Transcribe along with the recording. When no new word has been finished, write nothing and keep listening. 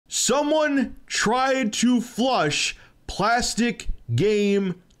Someone tried to flush plastic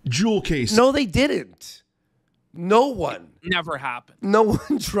game jewel case. No, they didn't. No one. Never happened. No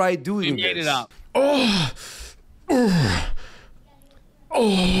one tried doing We made this. it up.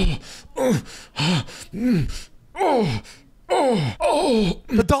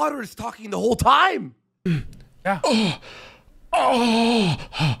 The daughter is talking the whole time. Yeah.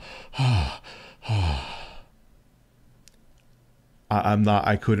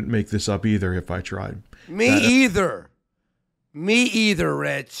 I couldn't make this up either if I tried. Me either. Me either,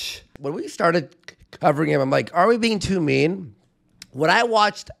 Rich. When we started covering him, I'm like, are we being too mean? When I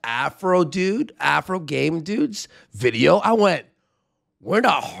watched Afro Game Dude's video, I went, we're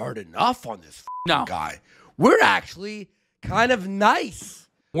not hard enough on this guy. We're actually kind of nice.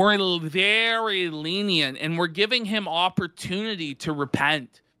 We're very lenient, and we're giving him opportunity to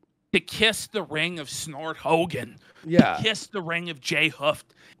repent, to kiss the ring of Snort Hogan, Yeah. to kiss the ring of Jay Hooft,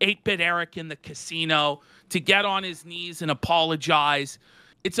 8-Bit Eric in the casino, to get on his knees and apologize.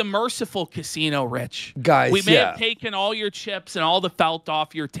 It's a merciful casino, Rich. Guys, we may have taken all your chips and all the felt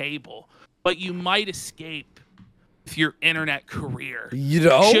off your table, but you might escape with your internet career. You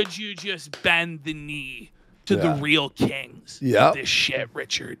know? Should you just bend the knee to the real kings of this shit,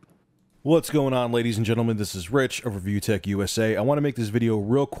 Richard? What's going on, ladies and gentlemen? This is Rich of Reviewtechusa. I want to make this video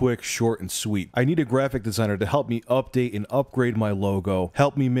real quick, short, and sweet. I need a graphic designer to help me update and upgrade my logo,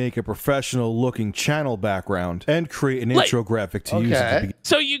 help me make a professional-looking channel background, and create an intro graphic to use at the beginning.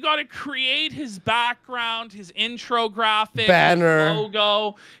 So you got to create his background, his intro graphic, banner, his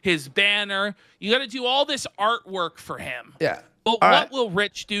logo, his banner. You got to do all this artwork for him. Yeah. But what will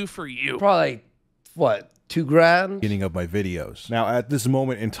Rich do for you? Probably, what, $2,000? Beginning of my videos. Now, at this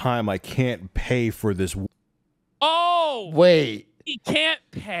moment in time, I can't pay for this. Oh, wait. He can't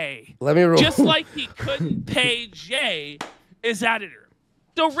pay. Let me roll. Just like he couldn't pay Jay, his editor.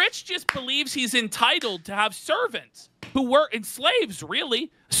 So Rich just believes he's entitled to have servants who work, and slaves,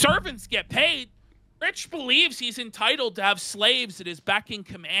 really. Servants get paid. Rich believes he's entitled to have slaves at his beck and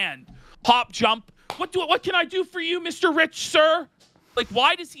command. Hop, jump. What can I do for you, Mr. Rich, sir? Like,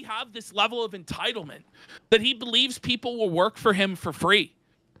 why does he have this level of entitlement that he believes people will work for him for free,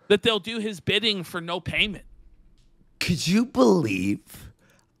 that they'll do his bidding for no payment? Could you believe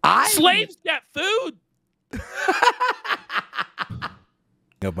slaves get food?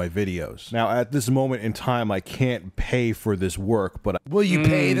 Of my videos. Now, at this moment in time, I can't pay for this work, but will you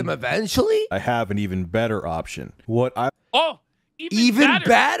pay them eventually? I have an even better option. Even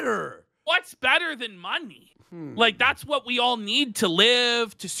better. What's better than money? Like, that's what we all need to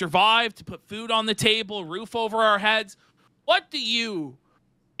live, to survive, to put food on the table, roof over our heads. What do you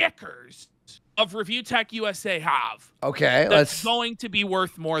stickers of Reviewtechusa have? Okay, that's going to be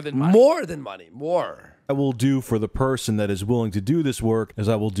worth more than money. More than money. More. I will do for the person that is willing to do this work is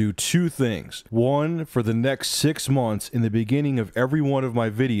I will do two things. One, for the next 6 months, in the beginning of every one of my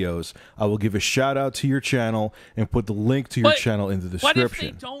videos, I will give a shout out to your channel and put the link to your channel in the description. What if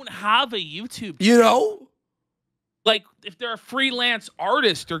they don't have a YouTube channel? You know? Like, if they're a freelance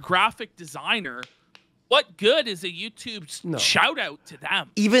artist or graphic designer, what good is a YouTube shout out to them?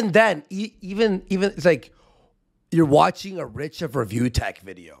 Even then, even it's like you're watching a Rich of Review Tech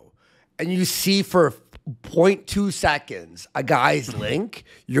video and you see for 0.2 seconds a guy's link,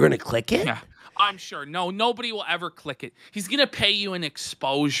 you're going to click it? Yeah, I'm sure. No, nobody will ever click it. He's going to pay you an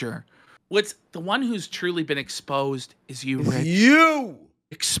exposure. What's the one who's truly been exposed is you, Rich. You!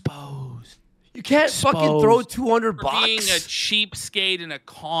 Exposed. You can't fucking throw $200 for being a cheapskate and a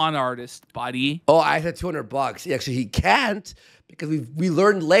con artist, buddy. Oh, I said $200. Actually, he can't because we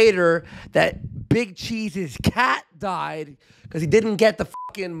learned later that Big Cheese's cat died because he didn't get the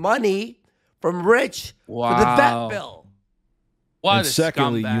fucking money from Rich for the vet bill. And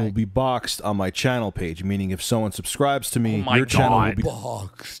secondly, you will be boxed on my channel page, meaning if someone subscribes to me, your channel will be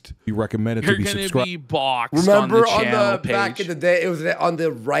boxed. You recommended to be subscribed. You're going to be boxed. Remember on the page. Back in the day, it was on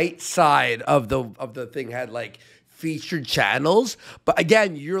the right side of the thing had like featured channels. But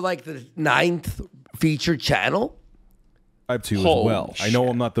again, you're like the 9th featured channel. To as well. I know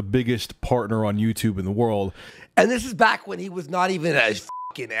I'm not the biggest partner on YouTube in the world, and this is back when he was not even as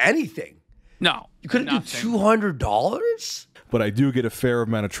fucking anything. No, you couldn't do $200. But I do get a fair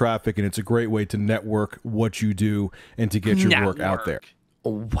amount of traffic, and it's a great way to network what you do and to get your work out there.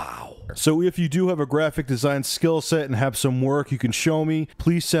 Oh, wow. So if you do have a graphic design skill set and have some work you can show me,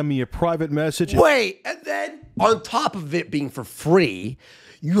 please send me a private message. Wait, and then on top of it being for free,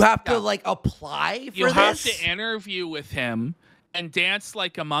 you have to like apply for this? You have to interview with him and dance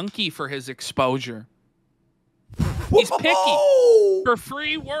like a monkey for his exposure. He's picky for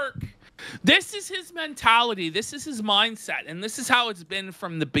free work. This is his mentality. This is his mindset. And this is how it's been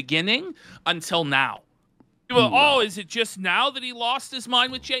from the beginning until now. People, oh, is it just now that he lost his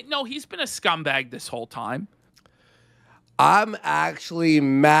mind with Jay? No, he's been a scumbag this whole time. I'm actually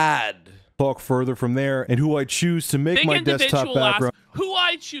mad. Talk further from there, and who I choose to make Big my desktop background. Who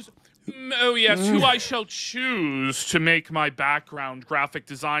I choose. Oh, yes, who I shall choose to make my background graphic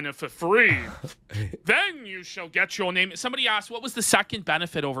designer for free. Then you shall get your name. Somebody asked, what was the second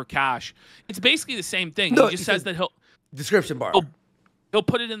benefit over cash? It's basically the same thing. No, he just says that description bar. He'll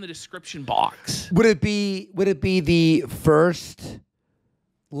put it in the description box. Would it be the first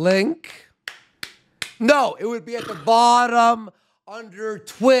link? No, it would be at the bottom under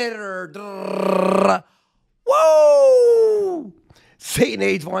Twitter. Whoa! Satan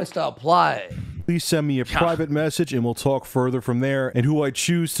Age wants to apply. Please send me a private message and we'll talk further from there. And who I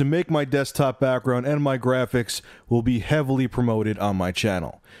choose to make my desktop background and my graphics will be heavily promoted on my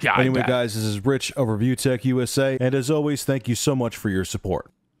channel. Yeah, anyway, guys, this is Rich of Reviewtechusa. And as always, thank you so much for your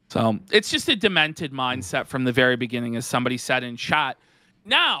support. So it's just a demented mindset from the very beginning, as somebody said in chat.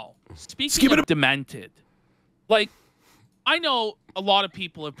 Now, speaking of demented, like, I know a lot of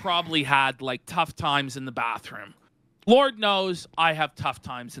people have probably had like tough times in the bathroom. Lord knows I have tough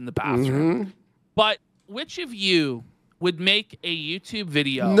times in the bathroom. But which of you would make a YouTube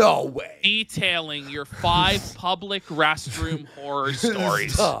video detailing your 5 public restroom horror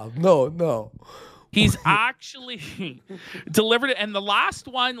stories? Stop. No. He's actually delivered it. And the last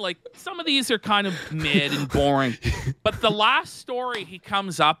one, like, some of these are kind of mid and boring. But the last story he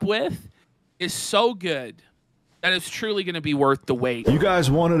comes up with is so good that it's truly going to be worth the wait. You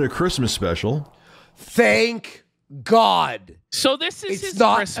guys wanted a Christmas special. Thank God. So this is his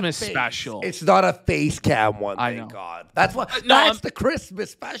Christmas special. It's not a face cam one, I thank know. God. That's what No, that's the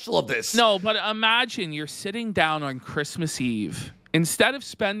Christmas special of this. No, but imagine you're sitting down on Christmas Eve. Instead of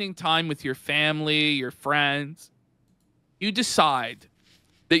spending time with your family, your friends, you decide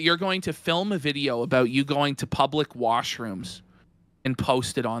that you're going to film a video about you going to public washrooms and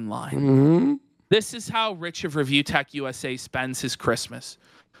post it online. This is how Rich of Reviewtechusa spends his Christmas.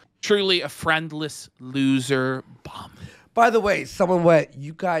 Truly a friendless loser bum. By the way, someone went,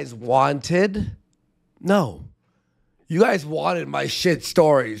 you guys wanted? No. You guys wanted my shit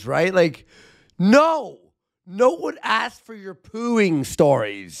stories, right? Like, no. No one asked for your pooing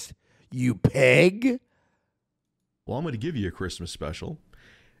stories, you pig. Well, I'm going to give you a Christmas special.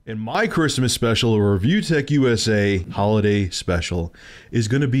 And my Christmas special, or Reviewtechusa holiday special, is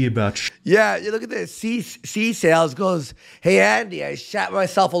going to be about... Yeah, you look at this. C Sales goes, hey, Andy, I shat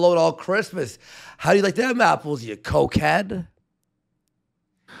myself alone all Christmas. How do you like them apples, you cokehead?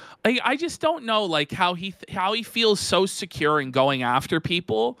 I just don't know, like, how he feels so secure in going after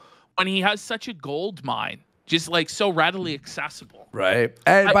people when he has such a gold mine, just like so readily accessible. Right.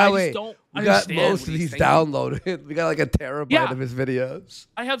 And by the way, we got most of these saying. Downloaded. We got like a terabyte of his videos.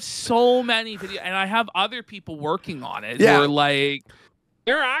 I have so many videos, and I have other people working on it. Yeah. Who are like,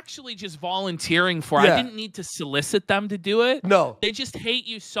 they're actually just volunteering for it. I didn't need to solicit them to do it. No. They just hate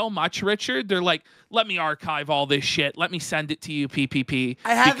you so much, Richard. They're like, let me archive all this shit. Let me send it to you, PPP.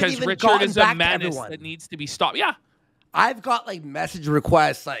 I haven't because even Richard gotten is back a menace to that needs to be stopped. Yeah. I've got like message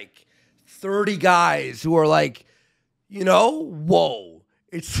requests, like 30 guys who are like, you know, whoa.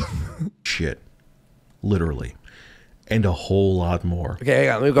 It's shit. Literally. And a whole lot more. Okay,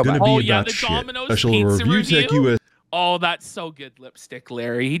 hang on. Let me go back. Oh, yeah, the Domino's Pizza review? Oh, that's so good, Lipstick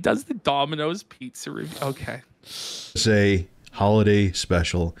Larry. He does the Domino's Pizza review. Okay. Say holiday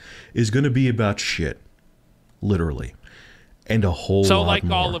special is going to be about shit. Literally. And a whole lot more. So like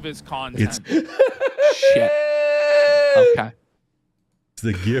all of his content. Shit. Okay. It's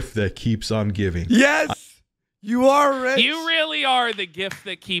the gift that keeps on giving. Yes. You are Rich. You really are the gift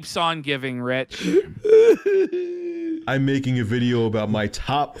that keeps on giving, Rich. I'm making a video about my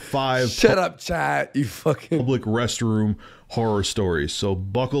top 5 Shut up, chat. You fucking public restroom horror stories. So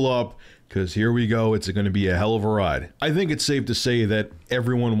buckle up, because here we go. It's going to be a hell of a ride. I think it's safe to say that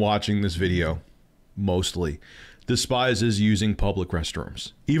everyone watching this video, mostly, despises using public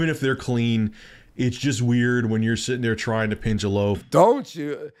restrooms. Even if they're clean, it's just weird when you're sitting there trying to pinch a loaf. Don't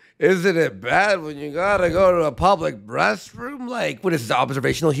you? Isn't it bad when you gotta go to a public restroom? Like, what is this,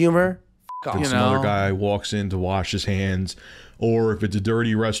 observational humor? And some other guy walks in to wash his hands, or if it's a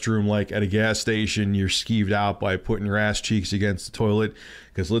dirty restroom like at a gas station, you're skeeved out by putting your ass cheeks against the toilet.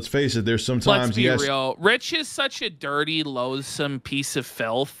 Because let's face it, there's sometimes... Let's be real. Rich is such a dirty, loathsome piece of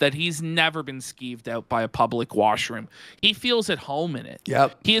filth that he's never been skeeved out by a public washroom. He feels at home in it.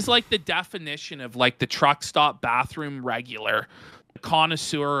 Yep. He is like the definition of like the truck stop bathroom regular.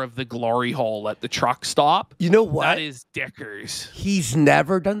 connoisseur of the glory hole at the truck stop. You know what? That is Dickers. He's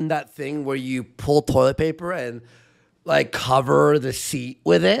never done that thing where you pull toilet paper and like cover the seat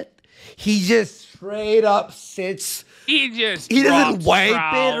with it. He just straight up sits. He doesn't wipe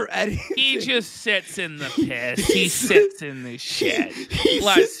trout. it or anything. He just sits in the piss. He sits in the shit.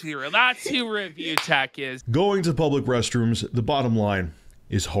 Let's be real. That's who Review Tech is. Going to public restrooms, the bottom line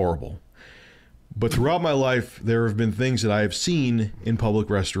is horrible. But throughout my life, there have been things that I have seen in public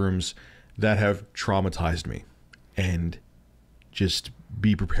restrooms that have traumatized me. And just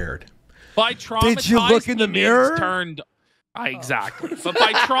be prepared. By traumatized, did you look in the mirror? Exactly. But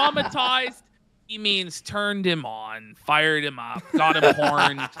by traumatized, he means turned him on, fired him up, got him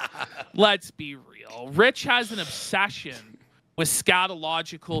horned. Let's be real. Rich has an obsession with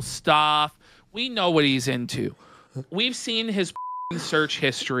scatological stuff. We know what he's into. We've seen his search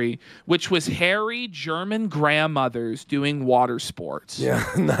history, which was hairy German grandmothers doing water sports. Yeah,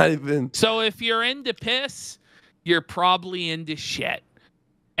 not even. So if you're into piss, you're probably into shit.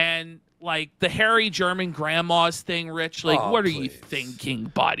 And like the hairy German grandmas thing, Rich, like what are you thinking,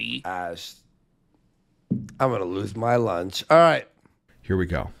 buddy? Ash, I'm going to lose my lunch. All right. Here we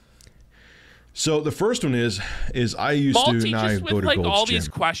go. So the first one is I used Malty, to, now I just go with to like Gold's all Gym. these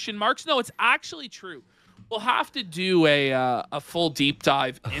question marks. No, it's actually true. We'll have to do a full deep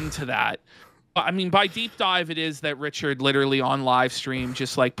dive into that. I mean, by deep dive, it is that Richard literally on live stream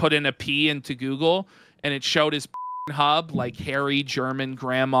just like put in a P into Google and it showed his hub like hairy German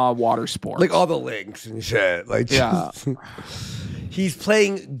grandma water sports. Like all the links and shit. Like, yeah. He's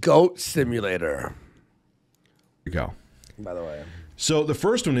playing Goat Simulator. Here we go. By the way. So the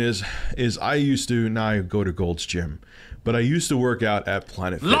first one is I used to, now I go to Gold's Gym, but I used to work out at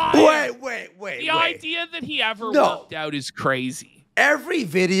Planet Fitness. Wait. The idea that he ever worked out is crazy. Every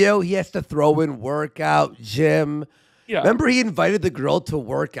video he has to throw in workout, gym. Yeah. Remember he invited the girl to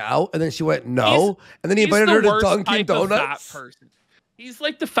work out and then she went no, and then he invited her to Dunkin' Donuts. He's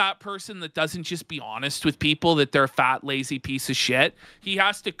like the fat person that doesn't just be honest with people that they're a fat, lazy piece of shit. He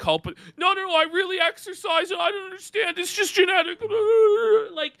has to cope with, no, I really exercise. I don't understand. It's just genetic.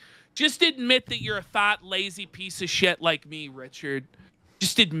 Like, just admit that you're a fat, lazy piece of shit like me, Richard.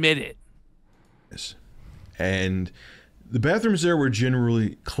 Just admit it. And the bathrooms there were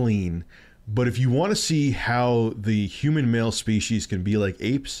generally clean. But if you want to see how the human male species can be like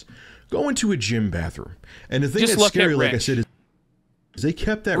apes, go into a gym bathroom. And the thing that's scary, like I said, is they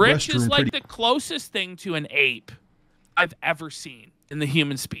kept that Rich restroom is like pretty... the closest thing to an ape I've ever seen in the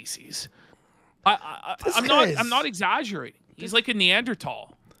human species. I'm not exaggerating. He's like a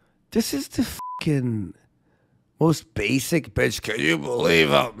Neanderthal. This is the fucking most basic bitch. Can you believe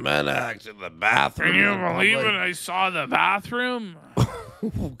how men act in the bathroom? Can you believe it? I saw the bathroom.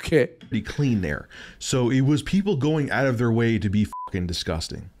 Okay. Pretty clean there. So it was people going out of their way to be fucking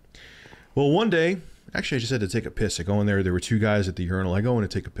disgusting. Well, one day, actually I just had to take a piss. I go in there. There were two guys at the urinal. I go in to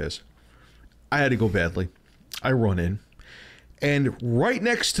take a piss. I had to go badly. I run in. And right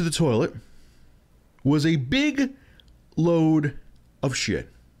next to the toilet was a big load of shit.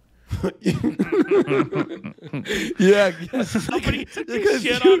 Yeah. Somebody took a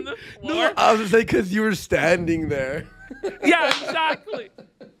shit on the floor. No, I was going to say because you were standing there. Yeah, exactly.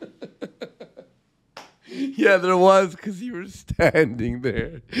 Yeah, there was because you were standing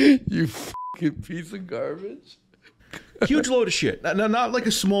there. You fucking piece of garbage. Huge load of shit. Not like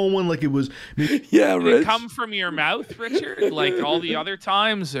a small one like it was. Yeah, Did Rich. it come from your mouth, Richard, like all the other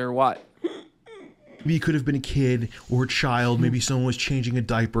times, or what? Maybe it could have been a kid or a child. Maybe someone was changing a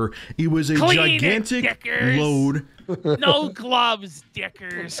diaper. It was a gigantic load. No gloves,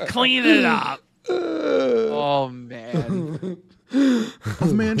 Dickers. Clean it up. Oh, man.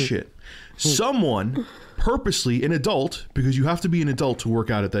 Of man shit. Someone purposely, an adult, because you have to be an adult to work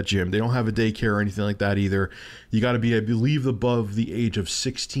out at that gym. They don't have a daycare or anything like that either. You got to be, I believe, above the age of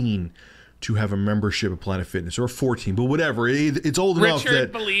 16 to have a membership at Planet Fitness, or 14, but whatever. It's old enough that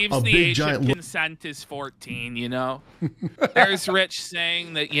Richard believes a the big age giant of consent is 14, you know? There's Rich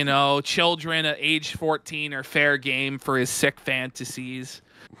saying that, you know, children at age 14 are fair game for his sick fantasies.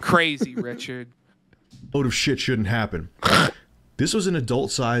 Crazy, Richard. load of shit shouldn't happen. This was an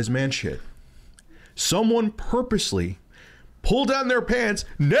adult-sized man shit. Someone purposely pulled down their pants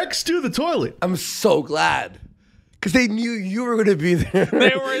next to the toilet. I'm so glad. Because they knew you were going to be there.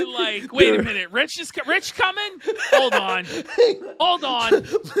 They were like, wait a minute, Rich coming? Hold on. Hold on.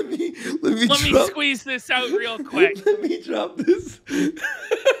 Let me squeeze this out real quick. Let me drop this.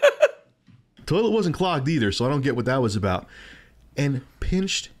 Toilet wasn't clogged either, so I don't get what that was about. And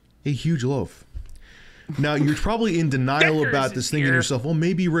pinched a huge loaf. Now, you're probably in denial Deckers about this, is thinking to here. yourself, well,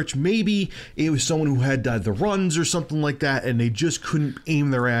 maybe, Rich, maybe it was someone who had the runs or something like that, and they just couldn't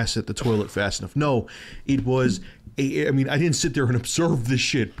aim their ass at the toilet fast enough. No, it was, I mean, I didn't sit there and observe this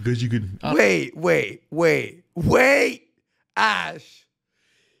shit because you could... Wait. Ash.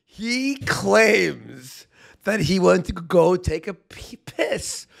 He claims that he went to go take a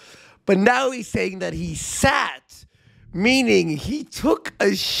piss, but now he's saying that he sat, meaning he took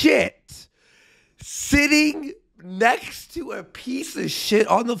a shit sitting next to a piece of shit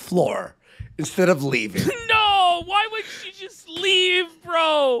on the floor instead of leaving. No, why would she just leave,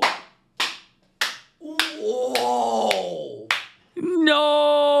 bro? Whoa. No.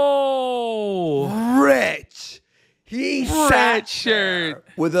 Rich. He sat there Richard.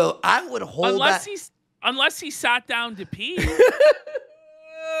 with a, I would hold Unless that. he sat down to pee.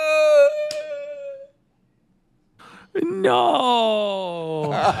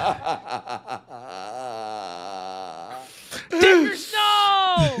 No. Dickers,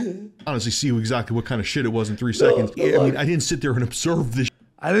 no. honestly see exactly what kind of shit it was in 3 seconds. I mean, I didn't sit there and observe this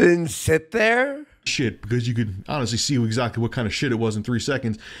I didn't sit there. shit because you could honestly see exactly what kind of shit it was in 3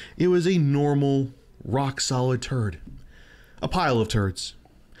 seconds. It was a normal, rock-solid turd. A pile of turds.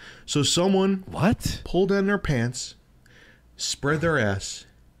 So someone pulled down their pants, spread their ass,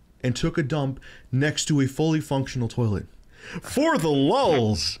 and took a dump next to a fully functional toilet. For the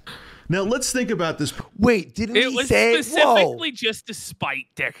lulz. Now let's think about this. Wait, didn't It he was say? specifically just to spite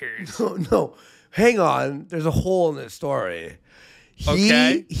Dickers. Whoa. No, hang on. There's a hole in this story.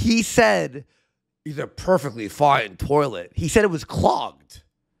 Okay. He said it's a perfectly fine toilet. He said it was clogged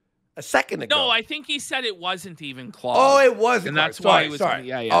a second ago. No, I think he said it wasn't even clogged. Oh, it wasn't. And that's clogged. why he was. Sorry.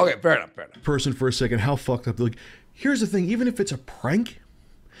 Yeah. Okay, fair enough. Person for a second, how fucked up. Like, here's the thing, even if it's a prank,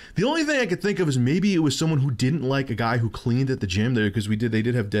 the only thing I could think of is maybe it was someone who didn't like a guy who cleaned at the gym there, because they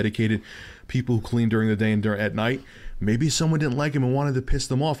did have dedicated people who clean during the day and at night. Maybe someone didn't like him and wanted to piss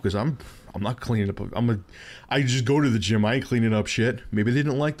them off because I'm not cleaning up. I just go to the gym. I ain't cleaning up shit. Maybe they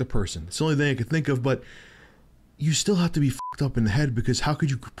didn't like the person. It's the only thing I could think of, but you still have to be fucked up in the head, because how could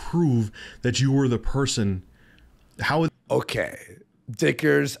you prove that you were the person? How? Okay,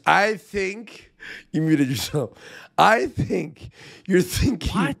 Dickers, I think you muted yourself. I think you're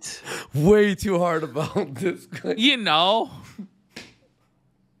thinking way too hard about this guy. You know.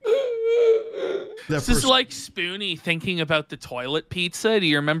 This is like Spoonie thinking about the toilet pizza. Do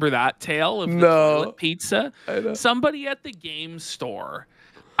you remember that tale of the toilet pizza? I know. Somebody at the game store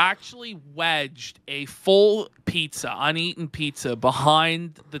actually wedged a full pizza, uneaten pizza,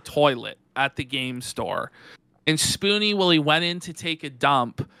 behind the toilet at the game store. And Spoonie, while he went in to take a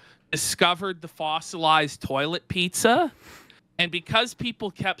dump, discovered the fossilized toilet pizza. And because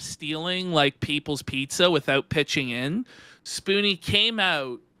people kept stealing like people's pizza without pitching in, Spoonie came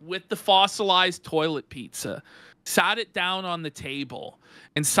out with the fossilized toilet pizza, sat it down on the table,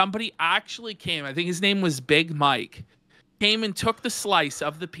 and somebody actually came, I think his name was Big Mike, came and took the slice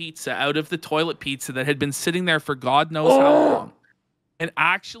of the pizza out of the toilet pizza that had been sitting there for God knows how long, and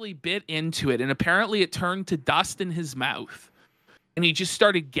actually bit into it. And apparently it turned to dust in his mouth. And he just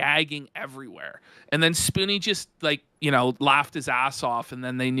started gagging everywhere. And then Spoonie just, like, you know, laughed his ass off, and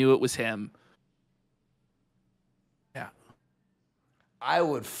then they knew it was him. Yeah. I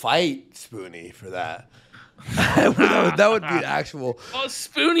would fight Spoonie for that. that would be actual. Well,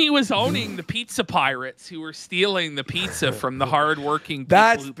 Spoonie was owning the pizza pirates who were stealing the pizza from the hardworking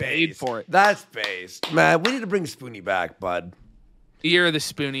people who paid for it. That's based. Man, we need to bring Spoonie back, bud. You're the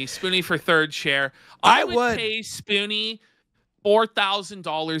Spoonie. Spoonie for third chair. I would pay Spoonie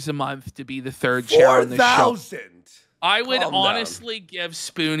 $4,000 a month to be the third chair on the show. I would honestly give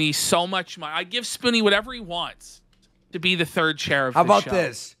Spoonie so much money. I'd give Spoonie whatever he wants to be the third chair of the show. How about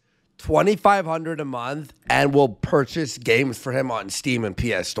this? $2,500 a month, and we'll purchase games for him on Steam and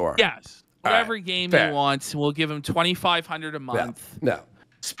PS Store. Yes. Whatever game he wants, we'll give him $2,500 a month. No.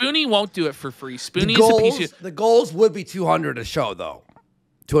 Spoonie won't do it for free. Spoonie's a piece of... The goals would be 200 a show, though.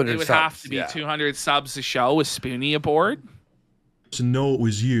 200 It would subs, have to be 200 subs a show with Spoonie aboard. To know it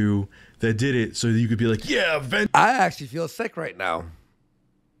was you that did it, so that you could be like, yeah, I actually feel sick right now.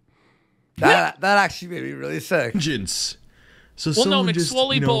 That actually made me really sick. vengeance. So Well, no, someone just,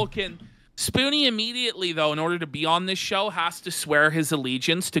 McSwoley you know, Bulkin. Spoonie immediately, though, in order to be on this show, has to swear his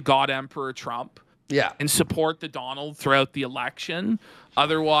allegiance to God Emperor Trump. Yeah. And support the Donald throughout the election.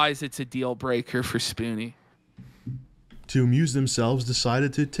 Otherwise, it's a deal breaker for Spoonie. to amuse themselves,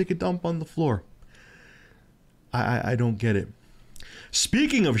 decided to take a dump on the floor. I don't get it.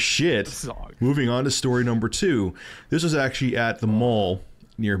 Speaking of shit, moving on to story number 2. This was actually at the mall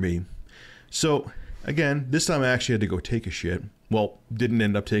near me. So, again, this time I actually had to go take a shit. Well, didn't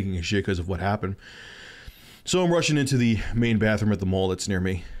end up taking a shit because of what happened. So I'm rushing into the main bathroom at the mall that's near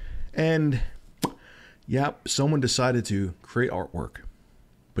me. And, yep, someone decided to create artwork.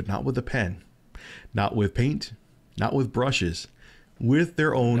 But not with a pen. Not with paint. Not with brushes. With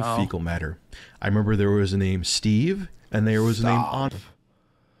their own fecal matter. I remember there was a name Steve, and there was a name Andre.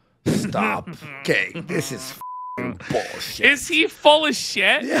 Stop. Okay, this is bullshit. Is he full of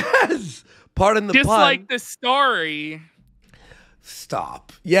shit? Yes. Pardon the Just pun. like the story.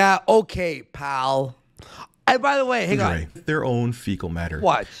 Stop. Yeah, okay, pal. And by the way, hang on. Their own fecal matter.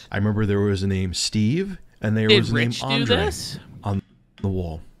 What? I remember there was a name Steve, and there was a name Rich Andre do this? on the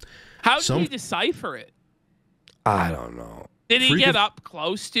wall. How did he decipher it? I don't know. Did he get up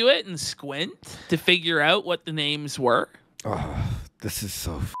close to it and squint to figure out what the names were? Oh, this is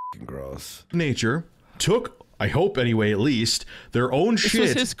so fucking gross. Nature took, I hope anyway, at least, their own shit. This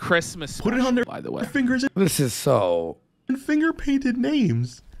was his Christmas special, put it on their by the way. fingers This is so... and finger painted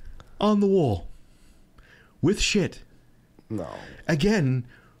names on the wall. With shit. No. Again,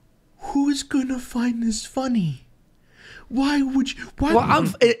 who's gonna find this funny? Why would you... Why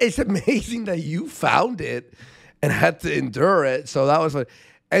Well, it's amazing that you found it and had to endure it. So that was fun.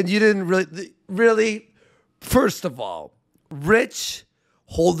 And you didn't really, first of all, Rich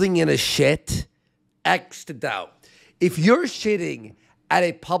holding in a shit, X'd out. If you're shitting at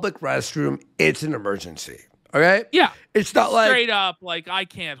a public restroom, it's an emergency. Okay? Yeah. It's not like... Straight up, like, I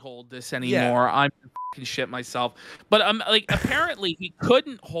can't hold this anymore. I'm fucking shit myself. But like, apparently he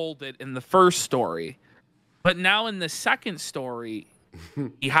couldn't hold it in the first story. But now in the second story,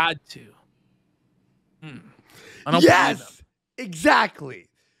 he had to. I don't believe him. Exactly.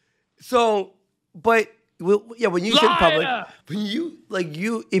 So, but yeah, when you sit in public, when you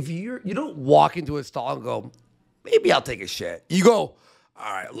if you don't walk into a stall and go, maybe I'll take a shit. You go,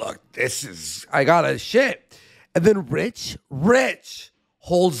 all right, look, I got a shit, and then Rich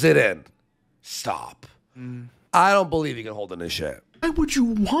holds it in. Stop. I don't believe you can hold in a shit. Why would you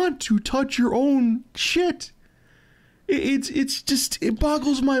want to touch your own shit? It's just, it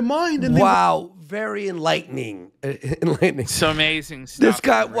boggles my mind. And wow, very enlightening. Enlightening. It's amazing stuff. This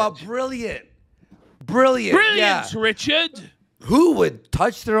guy, wow, brilliant. Brilliant, Richard. Who would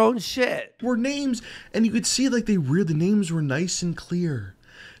touch their own shit? Were names, and you could see like the names were nice and clear.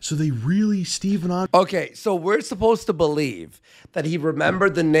 So they really, Steve and Andre. Okay, so we're supposed to believe that he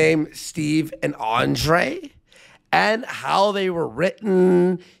remembered the name Steve and Andre and how they were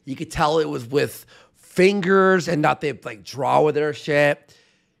written. You could tell it was with fingers and not they like draw with their shit.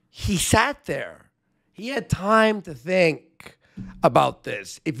 He sat there. He had time to think about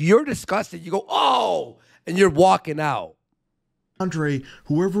this. If you're disgusted, you go, oh, and you're walking out. Andre,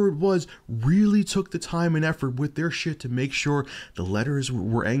 whoever it was, really took the time and effort with their shit to make sure the letters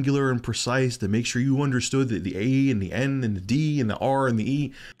were angular and precise, to make sure you understood the A and the N and the D and the R and the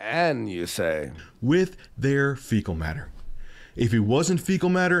E. And you say. With their fecal matter. If it wasn't fecal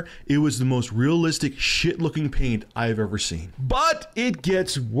matter, it was the most realistic shit-looking paint I've ever seen. But it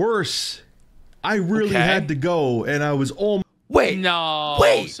gets worse. I really had to go, and I was almost... Wait. No.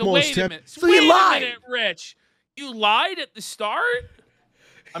 Wait. So wait a minute. So you lied. Wait a minute, Rich. You lied at the start?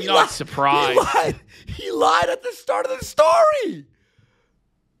 I'm not surprised. He lied at the start of the story.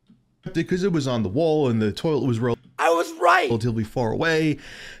 Because it was on the wall and the toilet was I was right. relatively far away.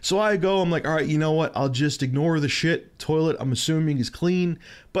 So I go, I'm like, all right, you know what? I'll just ignore the shit. Toilet, I'm assuming, is clean.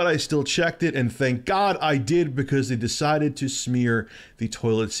 But I still checked it, and thank God I did, because they decided to smear the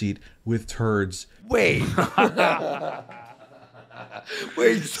toilet seat with turds. Wait.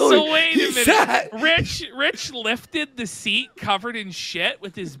 Wait, so wait a minute. Rich lifted the seat covered in shit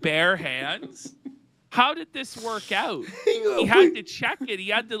with his bare hands. How did this work out? He had to check it. He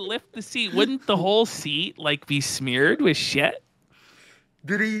had to lift the seat. Wouldn't the whole seat like be smeared with shit?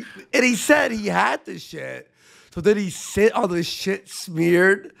 Did he? And he said he had the shit. So did he sit on the shit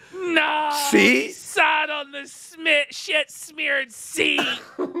smeared? No. See? He sat on the shit smeared seat.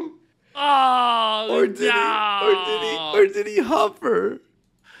 Oh, or did he hover?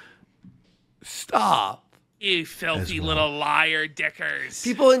 Stop. You filthy little liar dickers.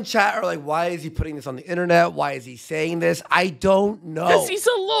 People in chat are like, why is he putting this on the internet? Why is he saying this? I don't know. Because he's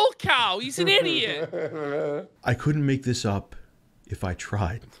a lol cow. He's an idiot. I couldn't make this up if I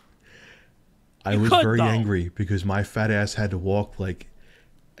tried. I was very angry because my fat ass had to walk like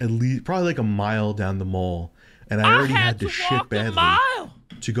at least probably like a mile down the mall, and I already had to shit badly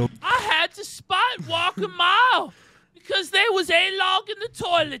to go. I had to walk a mile because there was a log in the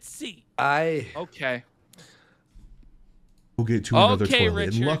toilet seat. Okay. Go get to another toilet,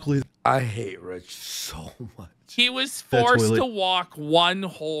 Richard. and luckily I hate Rich so much. He was forced to walk one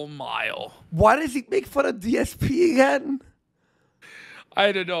whole mile. Why does he make fun of DSP again?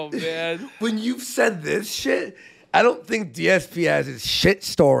 I don't know, man. When you've said this shit, I don't think DSP has his shit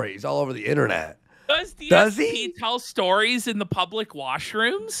stories all over the internet. Does he tell stories in the public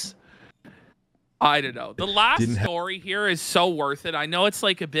washrooms? I don't know. The last story here is so worth it. I know it's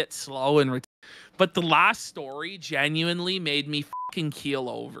like a bit slow but the last story genuinely made me fucking keel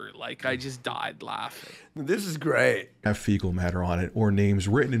over. Like I just died laughing. This is great. Have fecal matter on it or names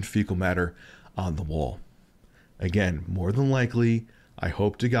written in fecal matter on the wall. Again, more than likely, I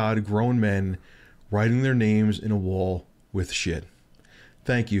hope to God, grown men writing their names in a wall with shit.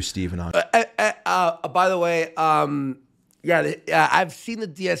 Thank you, Stephen. By the way, I've seen the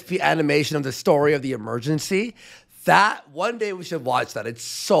DSP animation of the story of the emergency. That one day we should watch that. It's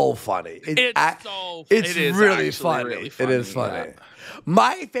so funny. It's really funny. It is funny. Yeah.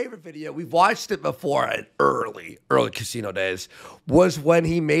 My favorite video, we've watched it before in early casino days, was when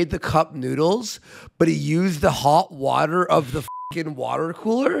he made the cup noodles, but he used the hot water of the fucking water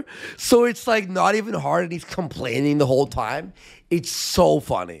cooler. So it's like not even hard and he's complaining the whole time. It's so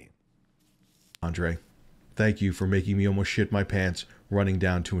funny. Andre, thank you for making me almost shit my pants running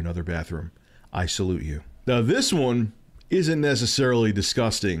down to another bathroom. I salute you. Now this one isn't necessarily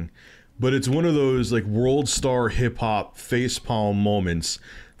disgusting, but it's one of those like world star hip hop facepalm moments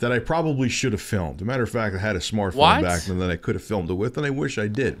that I probably should have filmed. As a matter of fact, I had a smartphone back then that I could have filmed it with, and I wish I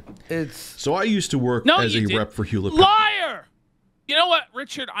did. So I used to work as a rep for Hewlett. Liar! You know what,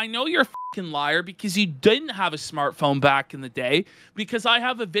 Richard? I know you're a fucking liar because you didn't have a smartphone back in the day, because I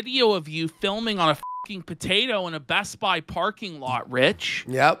have a video of you filming on a fucking potato in a Best Buy parking lot, Rich.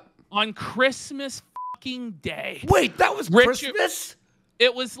 Yep. On Christmas fucking Day. Wait, that was Richard, Christmas?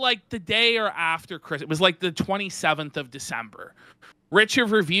 It was like the day or after Christmas. It was like the 27th of December. Rich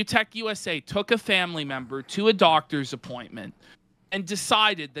of Reviewtechusa took a family member to a doctor's appointment and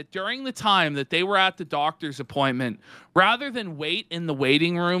decided that during the time that they were at the doctor's appointment, rather than wait in the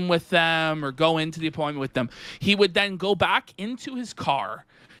waiting room with them or go into the appointment with them, he would then go back into his car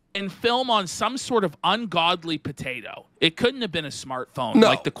and film on some sort of ungodly potato. It couldn't have been a smartphone. No.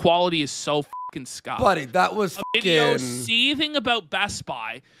 Like, the quality is so fucking scuffed. Buddy, that was a video seething about Best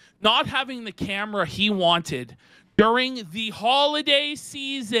Buy not having the camera he wanted during the holiday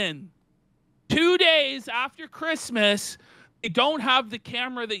season. 2 days after Christmas, they don't have the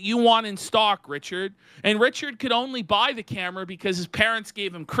camera that you want in stock, Richard. And Richard could only buy the camera because his parents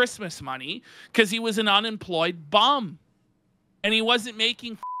gave him Christmas money because he was an unemployed bum. And he wasn't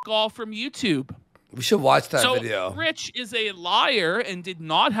making all from YouTube. We should watch that video. Rich is a liar and did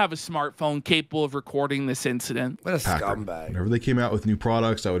not have a smartphone capable of recording this incident. What a scumbag. Whenever they came out with new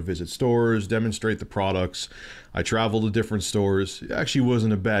products, I would visit stores, demonstrate the products. I traveled to different stores. It actually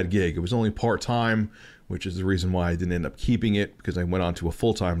wasn't a bad gig. It was only part-time, which is the reason why I didn't end up keeping it, because I went on to a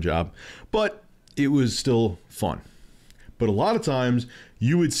full-time job. But it was still fun. But a lot of times,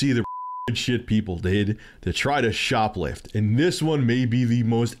 you would see the shit people did to try to shoplift, and this one may be the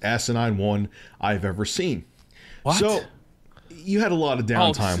most asinine one I've ever seen. What? So you had a lot of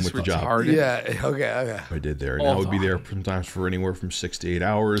downtime with the job. Yeah, okay. I did there, and I would be there sometimes for anywhere from 6 to 8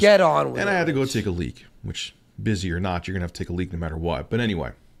 hours. Get on with it. And I had to go take a leak, which, busy or not, you're gonna have to take a leak no matter what. But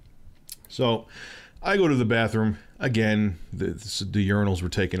anyway, so I go to the bathroom again. The urinals were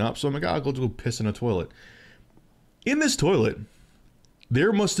taken up, so I'm like, I'll go piss in a toilet. In this toilet,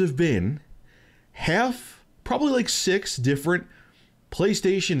 there must have been probably like 6 different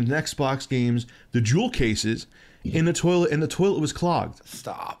PlayStation and Xbox games, the jewel cases in the toilet, and the toilet was clogged.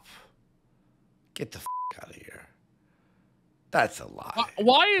 Stop. Get the out of here. That's a lie.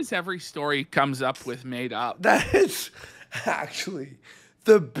 Why is every story comes up with made up? That is actually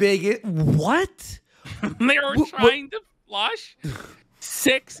the biggest. What? They were trying to flush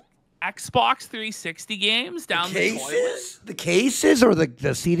 6 Xbox 360 games down the toilet? The cases or the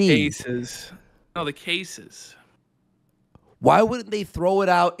CDs? Cases. No, the cases. Why wouldn't they throw it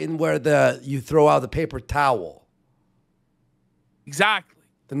out in where you throw out the paper towel? Exactly.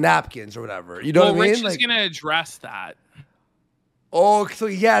 The napkins or whatever. You know what I mean? Rich is going to address that. Oh, so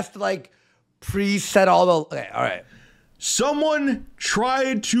he has to like preset all the... Okay, all right. Someone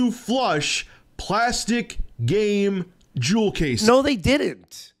tried to flush plastic game jewel cases. No, they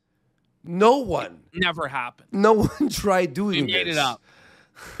didn't. No one. Never happened. No one tried doing this. We made it up.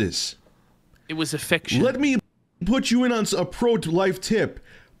 It was a fiction. Let me put you in on a pro-life tip.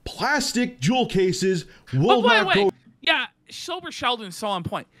 Plastic jewel cases will not go... Yeah, Sober Sheldon's so on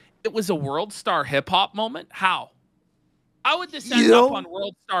point. It was a World Star Hip-Hop moment? How? How would this end up on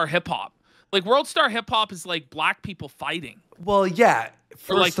World Star Hip-Hop? Like, World Star Hip-Hop is like black people fighting. Well, yeah.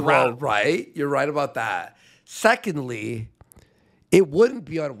 First of all, rap. right? You're right about that. Secondly... It wouldn't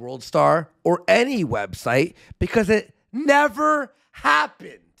be on World Star or any website because it never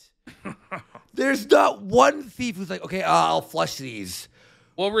happened. There's not one thief who's like, okay, I'll flush these.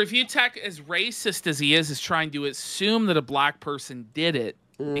 Well, Review Tech, as racist as he is trying to assume that a black person did it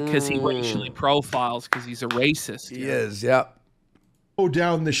because he racially profiles because he's a racist. He is, yep. Go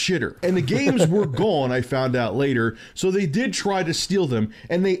down the shitter. And the games were gone, I found out later, so they did try to steal them,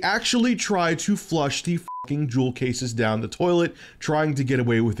 and they actually tried to flush the fucking jewel cases down the toilet, trying to get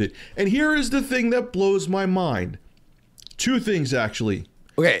away with it. And here is the thing that blows my mind. Two things, actually.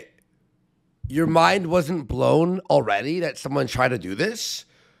 Okay. Your mind wasn't blown already that someone tried to do this?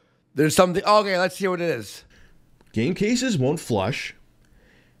 There's something. Okay, let's hear what it is. Game cases won't flush.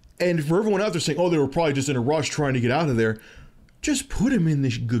 And for everyone out there saying, oh, they were probably just in a rush trying to get out of there, just put them in the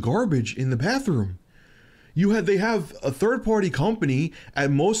garbage in the bathroom. They have a third-party company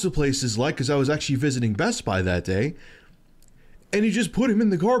at most of the places, like, because I was actually visiting Best Buy that day, and you just put him in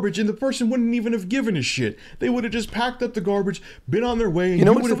the garbage, and the person wouldn't even have given a shit. They would have just packed up the garbage, been on their way. And you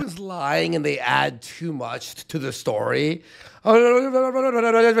know when someone's lying and they add too much to the story?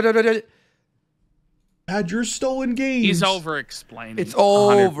 Had your stolen games. He's over-explaining. It's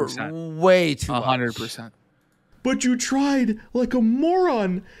over. 100%. Way too much. 100%. But you tried, like a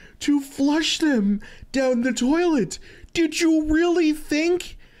moron, to flush them down the toilet. Did you really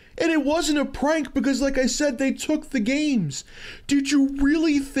think? And it wasn't a prank because, like I said, they took the games. Did you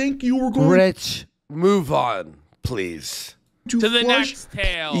really think you were going... Rich, move on, please. To the next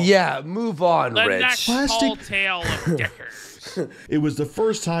tale. Yeah, move on, the Rich. The next tall tale of Dickers. It was the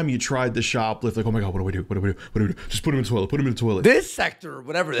first time you tried the shoplift. Like, oh my God, what do we do? What do we do? What do we do? Just put him in the toilet. Put him in the toilet. This sector,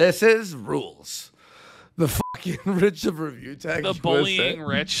 whatever this is, rules. The fucking Rich of Review Tech. The bullying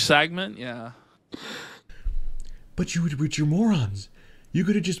Rich segment, yeah. But you're morons. You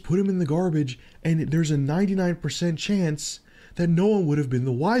could have just put him in the garbage, and there's a 99% chance that no one would have been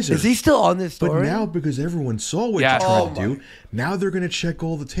the wiser. Is he still on this story? But now, because everyone saw what you tried to do, now they're going to check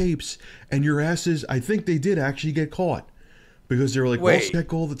all the tapes, and your asses, I think they did actually get caught. Because they were like, well,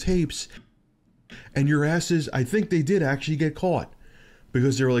 check all the tapes. And your asses, I think they did actually get caught.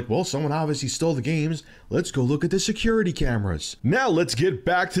 Because they were like, well, someone obviously stole the games. Let's go look at the security cameras. Now let's get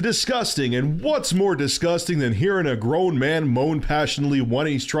back to disgusting. And what's more disgusting than hearing a grown man moan passionately when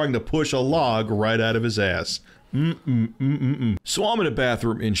he's trying to push a log right out of his ass? So I'm in a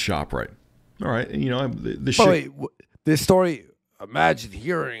bathroom in ShopRite. All right, you know, the shit. Wait, this story, imagine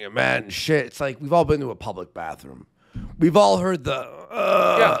hearing a man shit. It's like we've all been to a public bathroom. We've all heard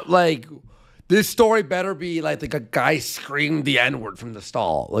the, like... This story better be like a guy screamed the N-word from the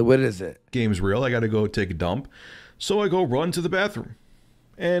stall. Like, what is it? Game's real. I got to go take a dump. So I go run to the bathroom.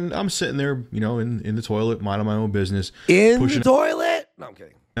 And I'm sitting there, you know, in the toilet, minding my own business. In the toilet? No, I'm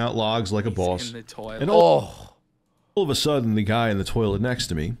kidding. Out logs like a boss. In the toilet. And all of a sudden, the guy in the toilet next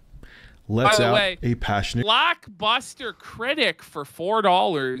to me lets out a passionate... Blockbuster critic for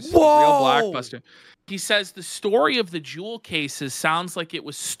 $4. Whoa! Real Blockbuster. He says the story of the jewel cases sounds like it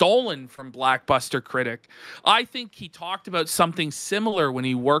was stolen from Blockbuster Critic. I think he talked about something similar when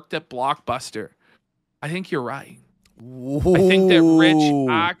he worked at Blockbuster. I think you're right. Whoa. I think that Rich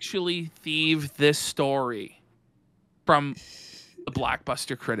actually thieved this story from the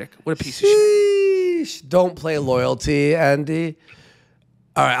Blockbuster Critic. What a piece of shit. Don't play loyalty, Andy.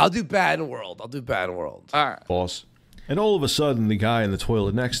 All right, I'll do bad in world. All right. Boss. And all of a sudden, the guy in the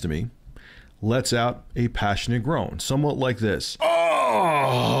toilet next to me lets out a passionate groan, somewhat like this.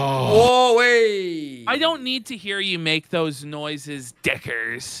 Oh! Whoa, wait! I don't need to hear you make those noises,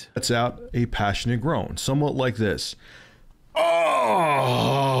 Dickers. Lets out a passionate groan, somewhat like this.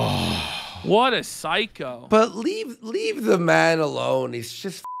 Oh! What a psycho! But leave the man alone. He's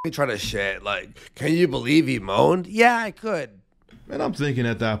just trying to shit. Like, can you believe he moaned? Yeah, I could. And I'm thinking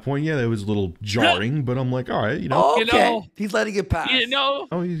at that point, yeah, that was a little jarring, but I'm like, all right, you know. Okay. You know, he's letting it pass. You know.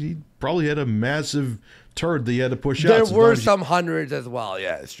 Oh, he probably had a massive turd that he had to push there out. There were some hundreds as well.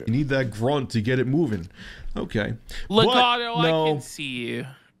 Yeah, it's true. You need that grunt to get it moving. Okay. Legato, I can see you.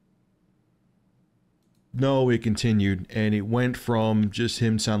 No, it continued, and it went from just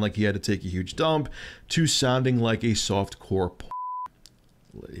him sound like he had to take a huge dump to sounding like a softcore.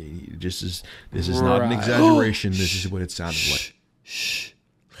 This is not an exaggeration. This is what it sounded like. Shh.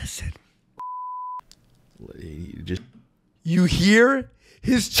 Listen. You hear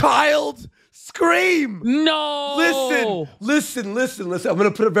his child scream. No. Listen. I'm going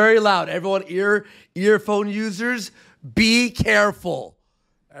to put it very loud. Everyone, earphone users, be careful.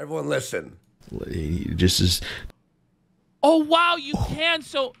 Everyone listen. Oh, wow, you can.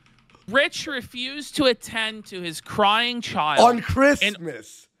 So Rich refused to attend to his crying child. On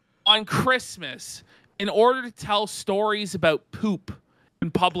Christmas. On Christmas. In order to tell stories about poop in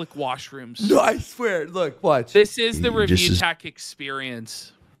public washrooms. No, I swear. Look, watch. This is the This Review is- Tech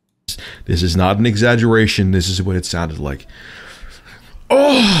experience. This is not an exaggeration. This is what it sounded like.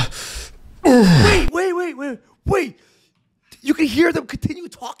 Oh! Wait. You can hear them continue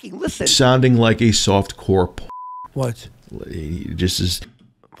talking. Listen. Sounding like a soft core. What? Just is.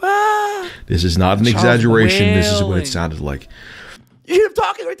 Ah, This is not an Charles exaggeration. This is what wailing. it sounded like. you hear them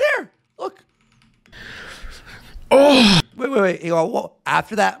talking right there. Look. Oh! Wait. You go,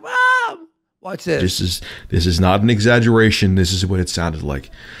 after that, watch this. This is not an exaggeration. This is what it sounded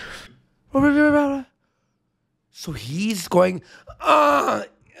like. So he's going to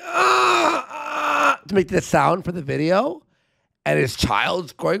make this sound for the video, and his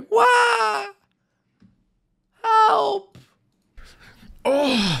child's going, "Wah! Help!"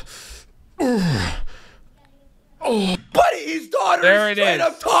 Oh! But his daughter There is it straight is.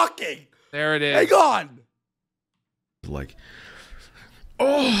 up talking. There it is. Hang on. Like.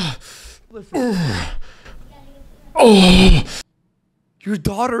 Oh! Listen. Oh! Your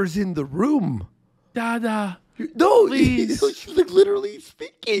daughter's in the room. Dada. No, Please. she's like literally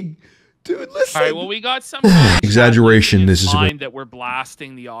speaking. Dude, listen. All right, well, we got some kind of Exaggeration, in this his is what- mind that we're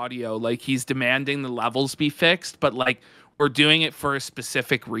blasting the audio. Like, he's demanding the levels be fixed, but, like, we're doing it for a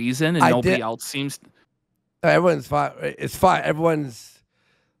specific reason, and I nobody did- else seems... Everyone's fine. It's fine. Everyone's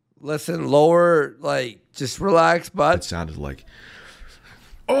listen, lower, like, just relax, It bud. sounded like.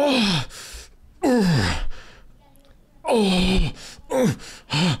 Oh! Oh! Oh!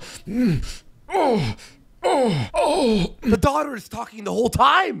 Oh! Oh! The daughter is talking the whole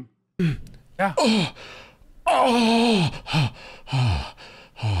time. Yeah.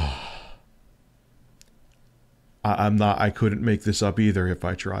 I'm not. I couldn't make this up either if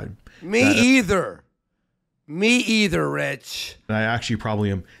I tried. Me either. Me either, Rich. And I actually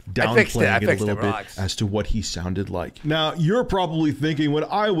probably am I fixed it. I downplaying it a fixed it, little bit relax. as to what he sounded like. Now, you're probably thinking what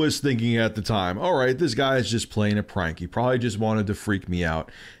I was thinking at the time. All right, this guy is just playing a prank. He probably just wanted to freak me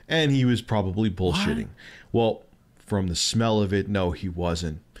out, and he was probably bullshitting. Well, from the smell of it, no, he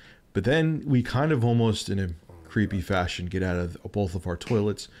wasn't. But then we kind of almost, in a creepy fashion, get out of both of our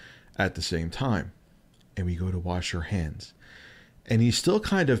toilets at the same time. And we go to wash our hands. And he's still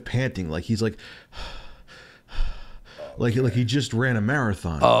kind of panting, like he's like... Like he just ran a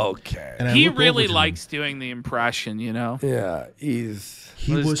marathon. Okay. And I He look over really to him. likes doing the impression, you know? Yeah, he's...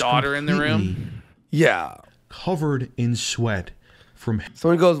 He With his was daughter in the completely room. Yeah. covered in sweat from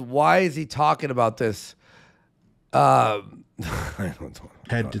Someone goes, why is he talking about this? I don't know.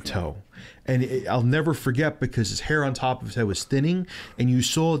 head to toe. And I'll never forget because his hair on top of his head was thinning, and you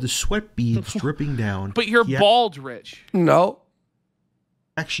saw the sweat beads dripping down. But you're He bald, Rich. No.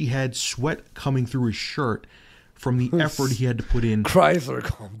 actually had sweat coming through his shirt from the effort he had to put in Chrysler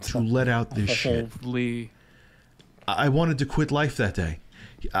calmed to let out this shit. Holy. I wanted to quit life that day.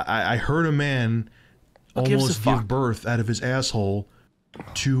 I heard a man gives a almost fuck? give birth out of his asshole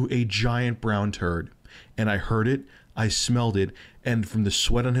to a giant brown turd. And I heard it, I smelled it, and from the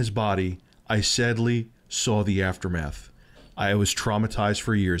sweat on his body, I sadly saw the aftermath. I was traumatized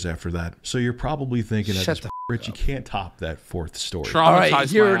for years after that. So you're probably thinking, Shut the Rich, you can't top that fourth story. All right,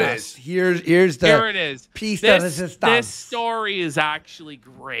 Traumatized here my it ass. is. Here's the Here it is. piece that is This, just this story is actually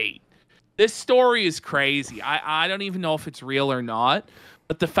great. This story is crazy. I don't even know if it's real or not,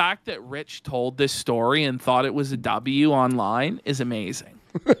 but the fact that Rich told this story and thought it was a W online is amazing.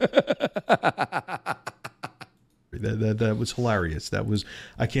 That was hilarious. That was,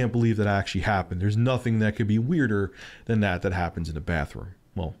 I can't believe that actually happened. There's nothing that could be weirder than that happens in a bathroom.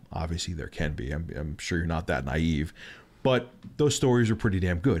 Well, obviously there can be. I'm sure you're not that naive, but those stories are pretty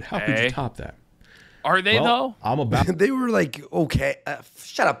damn good. How could Hey. you top that? Are they Well, though? I'm about They were like, okay,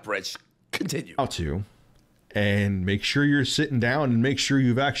 shut up, Rich. Continue. to, and make sure you're sitting down and make sure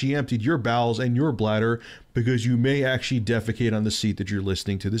you've actually emptied your bowels and your bladder, because you may actually defecate on the seat that you're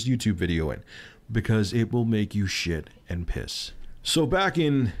listening to this YouTube video in, because it will make you shit and piss. So back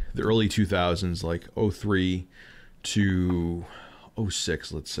in the early 2000s, like 03 to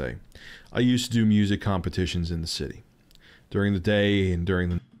 06, let's say, I used to do music competitions in the city during the day and during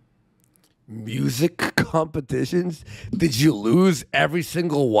the Music competitions? Did you lose every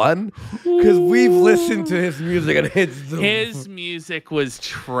single one? Because we've listened to his music and it's His music was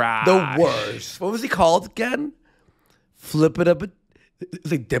trash. the worst. What was he called again? Flip it up.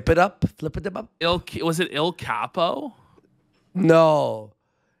 Like dip it up. Flip it up. Was it Il Capo? No,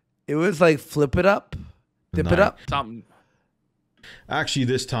 it was like flip it up, dip it night. up. Something. Actually,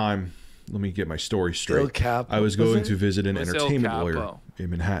 this time, let me get my story straight. Il Capo, I was was going it? to visit an It was Il entertainment lawyer Capo. in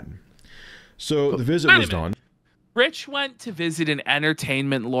Manhattan. So the visit Wait a was minute. done. Rich went to visit an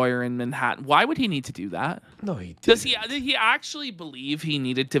entertainment lawyer in Manhattan. Why would he need to do that? No, he didn't. Did he actually believe he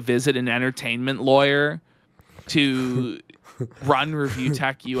needed to visit an entertainment lawyer to run Review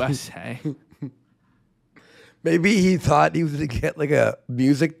Tech USA? Maybe he thought he was going to get like a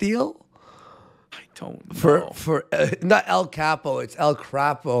music deal. I don't know. For not El Capo, it's El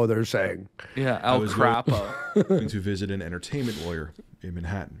Crapo, they're saying. Yeah, El Crapo. Going to visit an entertainment lawyer in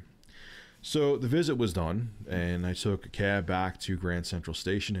Manhattan. So the visit was done, and I took a cab back to Grand Central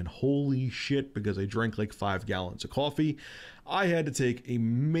Station, and holy shit, because I drank like 5 gallons of coffee, I had to take a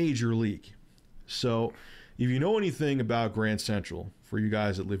major leak. So if you know anything about Grand Central, for you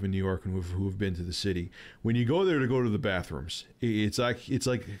guys that live in New York and who have been to the city, when you go there to go to the bathrooms, it's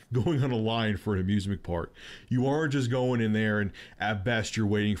like going on a line for an amusement park. You aren't just going in there and at best you're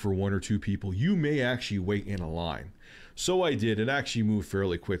waiting for 1 or 2 people. You may actually wait in a line. So I did. It actually moved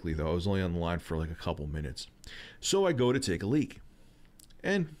fairly quickly, though. I was only on the line for like a couple minutes. So I go to take a leak.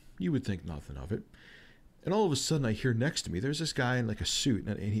 And you would think nothing of it. And all of a sudden, I hear next to me, there's this guy in like a suit.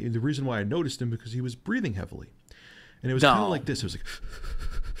 And the reason why I noticed him, because he was breathing heavily. And it was kind of like this. It was like...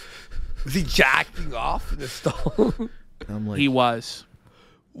 Was he jacking off in the stall? I'm like... He was.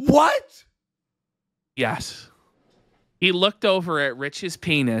 What? Yes. He looked over at Rich's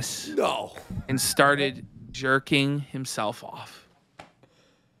penis. No. And started jerking himself off.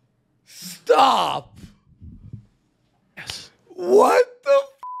 Stop. Yes. What the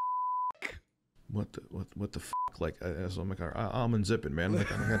f***? What the f***? Like, so I'm like, I'm unzipping, man. I'm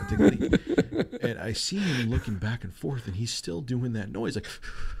like, I gotta take a leak. And I see him looking back and forth, and he's still doing that noise, like,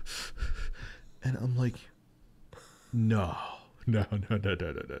 and I'm like, no. I'm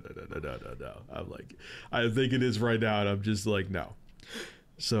like, I think it is right now, and I'm just like, no.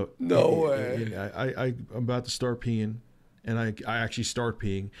 So no way. I'm about to start peeing, and I actually start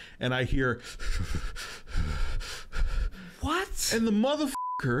peeing, and I hear what? And the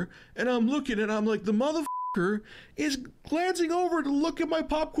motherfucker, and I'm looking, and I'm like, the motherfucker is glancing over to look at my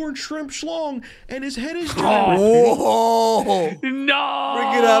popcorn shrimp schlong, and his head is down. Whoa! No!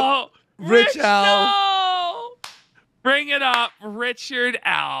 Bring it up, Rich Al. No! Bring it up, Richard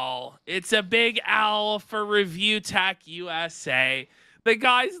L. It's a big L for Review Tech USA. The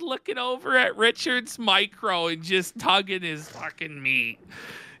guy's looking over at Richard's micro and just tugging his fucking meat.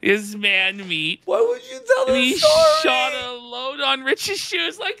 His man meat. Why would you tell And this he story? shot a load on Rich's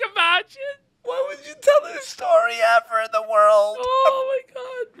shoes. Like, imagine. Why would you tell this story ever in the world? Oh my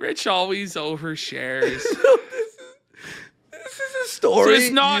God. Rich always overshares. This is a story. So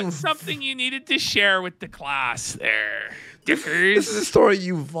it's not something you needed to share with the class there, Dickers. This is a story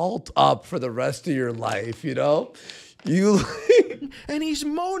you vault up for the rest of your life, you know? And he's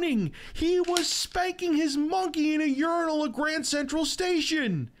moaning. He was spanking his monkey in a urinal at Grand Central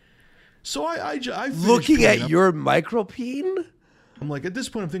Station. So I looking at your micropene. I'm like, at this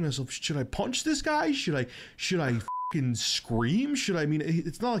point, I'm thinking to myself, should I punch this guy? Should I fucking scream? I mean,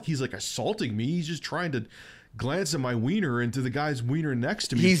 it's not like he's like assaulting me. He's just trying to glance at my wiener into the guy's wiener next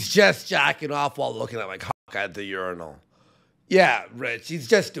to me. He's just jacking off while looking at my cock at the urinal. Yeah, Rich, he's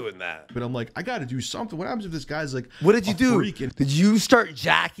just doing that. But I'm like, I got to do something. What happens if this guy's like, what did you do? Did you start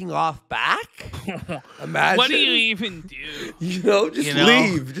jacking off back? Imagine. What do you even do? You know, just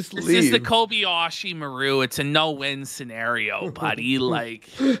leave. Just leave. This is the Kobayashi Maru. It's a no-win scenario, buddy. Like,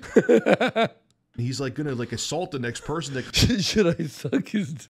 he's like gonna like assault the next person that should I suck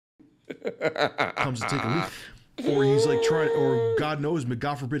his comes to take a leak, or he's like trying, or God knows, but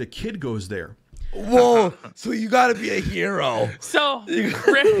God forbid a kid goes there. Whoa, so you gotta be a hero. So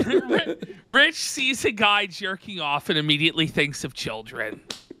Rich sees a guy jerking off and immediately thinks of children.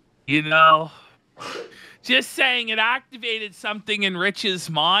 You know? Just saying, it activated something in Rich's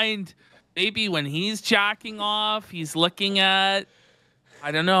mind. Maybe when he's jacking off, he's looking at,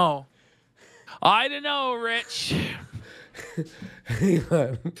 I don't know, Rich. Hang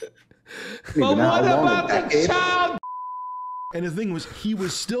on. But what about the child? And the thing was, he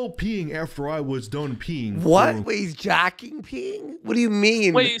was still peeing after I was done peeing. What? Wait, he's jacking peeing? What do you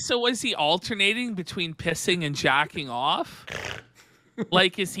mean? Wait, so was he alternating between pissing and jacking off?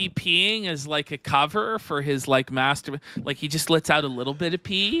 Like, is he peeing as like a cover for his like master? Like he just lets out a little bit of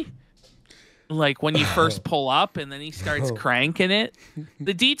pee? Like when you first pull up and then he starts cranking it?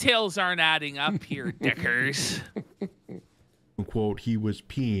 The details aren't adding up here, Dickers. Quote, he was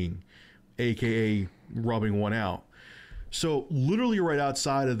peeing, AKA rubbing one out. So literally right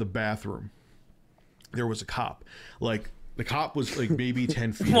outside of the bathroom, there was a cop. Like the cop was like maybe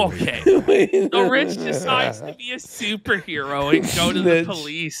 10 feet away. Okay. So Rich decides to be a superhero and go to the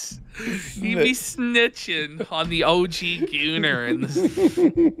police. He'd be snitching on the OG Gooner.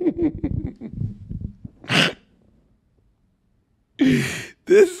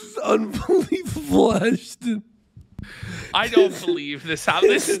 This is unbelievable, Ashton. I don't believe this.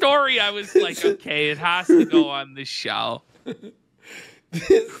 This story, I was like, okay, it has to go on the show.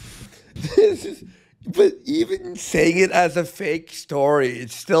 This is, but even saying it as a fake story,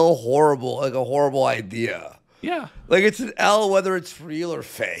 it's still horrible, like a horrible idea. Yeah. Like it's an L whether it's real or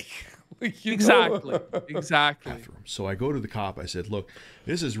fake. Like, Exactly. Exactly. So I go to the cop. I said, look,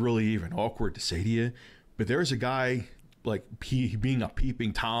 this is really even awkward to say to you, but there's a guy like being a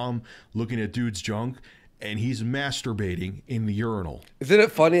peeping Tom looking at dude's junk, and he's masturbating in the urinal. Isn't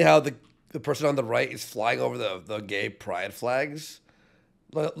it funny how the person on the right is flying over the gay pride flags?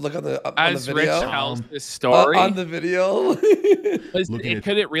 Look on the As on the video. Rich tells this story. On the video.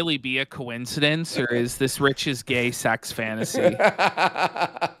 Could it really be a coincidence, or is this Rich's gay sex fantasy?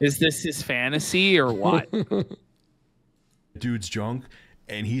 Is this his fantasy or what? Dude's junk,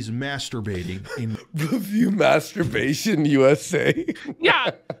 and he's masturbating in Review Masturbation USA.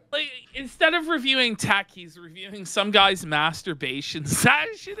 Yeah, like instead of reviewing tech, he's reviewing some guy's masturbation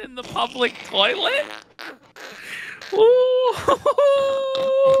session in the public toilet. Ooh.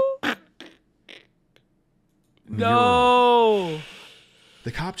 No.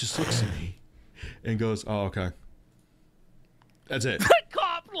 The cop just looks at me and goes, "Oh, okay. That's it." The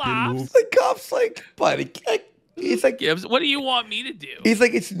cop laughs. The cop's like, buddy, he's like, Gibbs, what do you want me to do? he's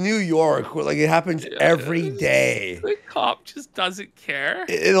like, it's New York, where like it happens every day. The cop just doesn't care.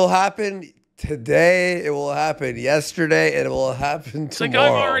 It'll happen today. It will happen yesterday, and it will happen It's like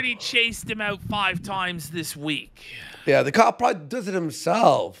tomorrow. I've already chased him out 5 times this week. Yeah, the cop probably does it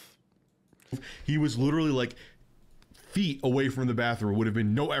himself. He was literally like feet away from the bathroom. It would have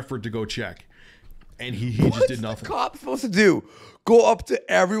been no effort to go check, and he just What's did nothing. the cop supposed to do? Go up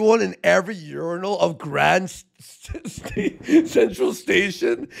to everyone in every urinal of Grand Central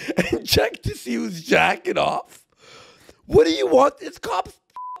Station and check to see who's jacking off? What do you want? This cop's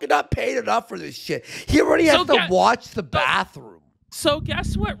not paid enough for this shit. He already has to watch the bathroom. So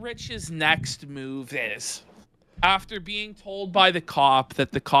guess what Rich's next move is? After being told by the cop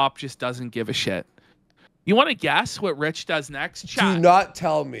that the cop just doesn't give a shit. You want to guess what Rich does next? Chat. Do not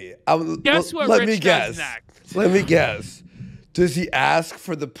tell me. Guess what Let Rich me does guess. next. Let me guess. Does he ask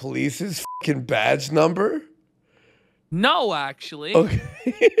for the police's fucking badge number? No, actually.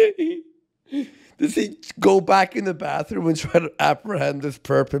 Okay. Does he go back in the bathroom and try to apprehend this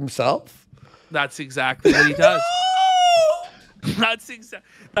perp himself? That's exactly what he does. No!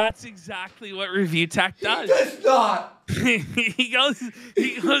 That's exactly what Review Tech does. Does not. he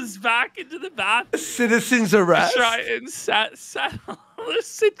goes back into the bathroom. Citizen's arrest. Try and settle the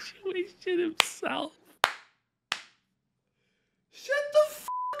situation himself. Shut the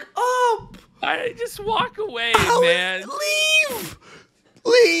fuck up. I just walk away, Alex, man. Leave.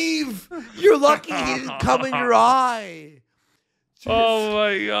 Leave. You're lucky he didn't come in your eye. Oh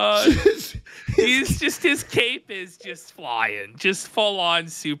my god. His cape is just flying. Just full on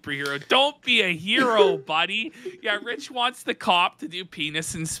superhero. Don't be a hero, buddy. Yeah, Rich wants the cop to do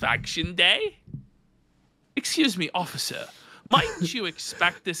penis inspection day. Excuse me, officer. Might you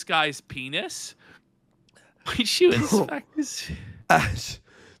expect this guy's penis? Might you inspect his... Ash,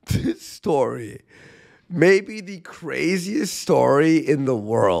 this story may be the craziest story in the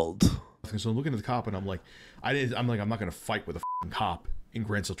world. So I'm looking at the cop, and I'm like, I'm not gonna fight with a fucking cop in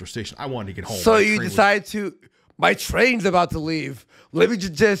Grand Central Station. I wanted to get home. So you decide my train's about to leave. Let me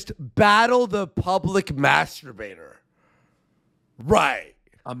just battle the public masturbator. Right.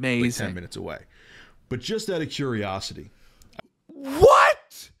 Amazing. 10 minutes away. But just out of curiosity.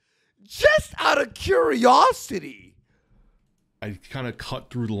 What? Just out of curiosity. I kind of cut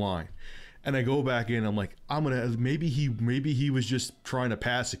through the line, and I go back in. I'm like, maybe he was just trying to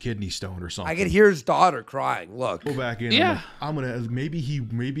pass a kidney stone or something. I can hear his daughter crying. Look. Go back in. Yeah. Maybe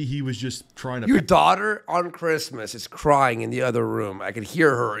he was just trying to. Your daughter on Christmas is crying in the other room. I can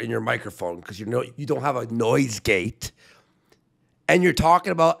hear her in your microphone because you don't have a noise gate. And you're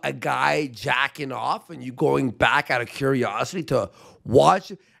talking about a guy jacking off and you going back out of curiosity to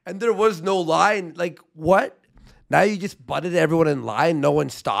watch. And there was no line. Like, what? Now you just butted everyone in line. No one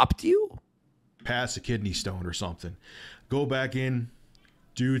stopped you? Pass a kidney stone or something. Go back in.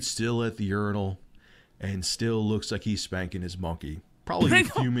 Dude's still at the urinal and still looks like he's spanking his monkey. Probably a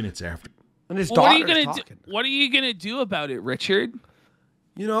few minutes after. And his What are you daughter's gonna do? talking. What are you gonna do about it, Richard?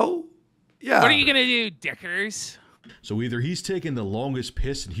 You know? Yeah. What are you gonna do, dickers? So either he's taking the longest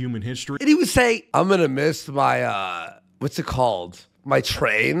piss in human history. And he would say, I'm going to miss my, what's it called? My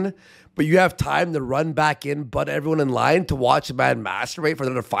train. But you have time to run back in, butt everyone in line to watch a man masturbate for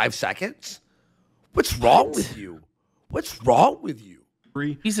another 5 seconds? What's wrong with you? What's wrong with you?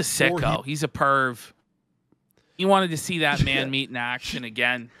 He's a sicko. He's a perv. You wanted to see that man meat in action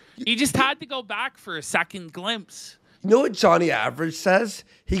again. You just had to go back for a second glimpse. You know what Johnny Average says?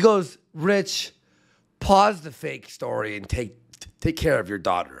 He goes, Rich, pause the fake story and take care of your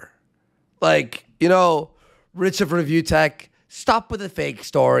daughter. Like, you know, Rich of Review Tech, stop with the fake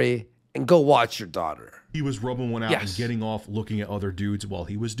story and go watch your daughter. He was rubbing one out and getting off looking at other dudes while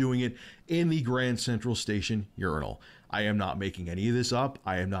he was doing it in the Grand Central Station urinal. I am not making any of this up.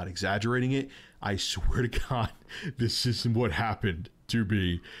 I am not exaggerating it. I swear to God, this is what happened to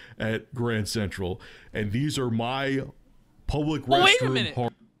me at Grand Central. And these are my public restroom. Wait a minute.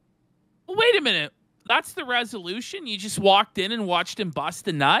 Wait a minute. That's the resolution? You just walked in and watched him bust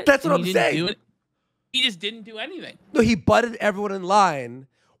a nut? That's what I'm saying. He just didn't do anything. No, he butted everyone in line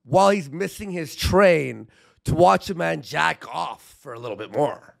while he's missing his train to watch a man jack off for a little bit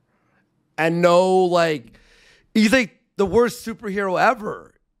more. And no, like, he's like the worst superhero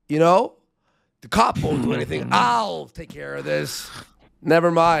ever, you know? The cop won't do anything. I'll take care of this.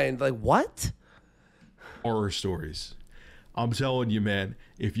 Never mind. Like, what? Horror stories. I'm telling you, man,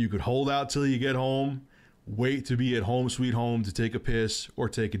 if you could hold out till you get home, wait to be at home sweet home to take a piss or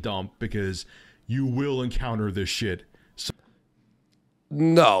take a dump, because you will encounter this shit.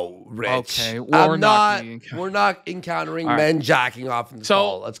 No, Rich. Okay, we're not encountering men jacking off in the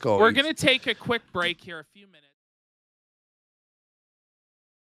stall. Let's go. We're going to take a quick break here, a few minutes.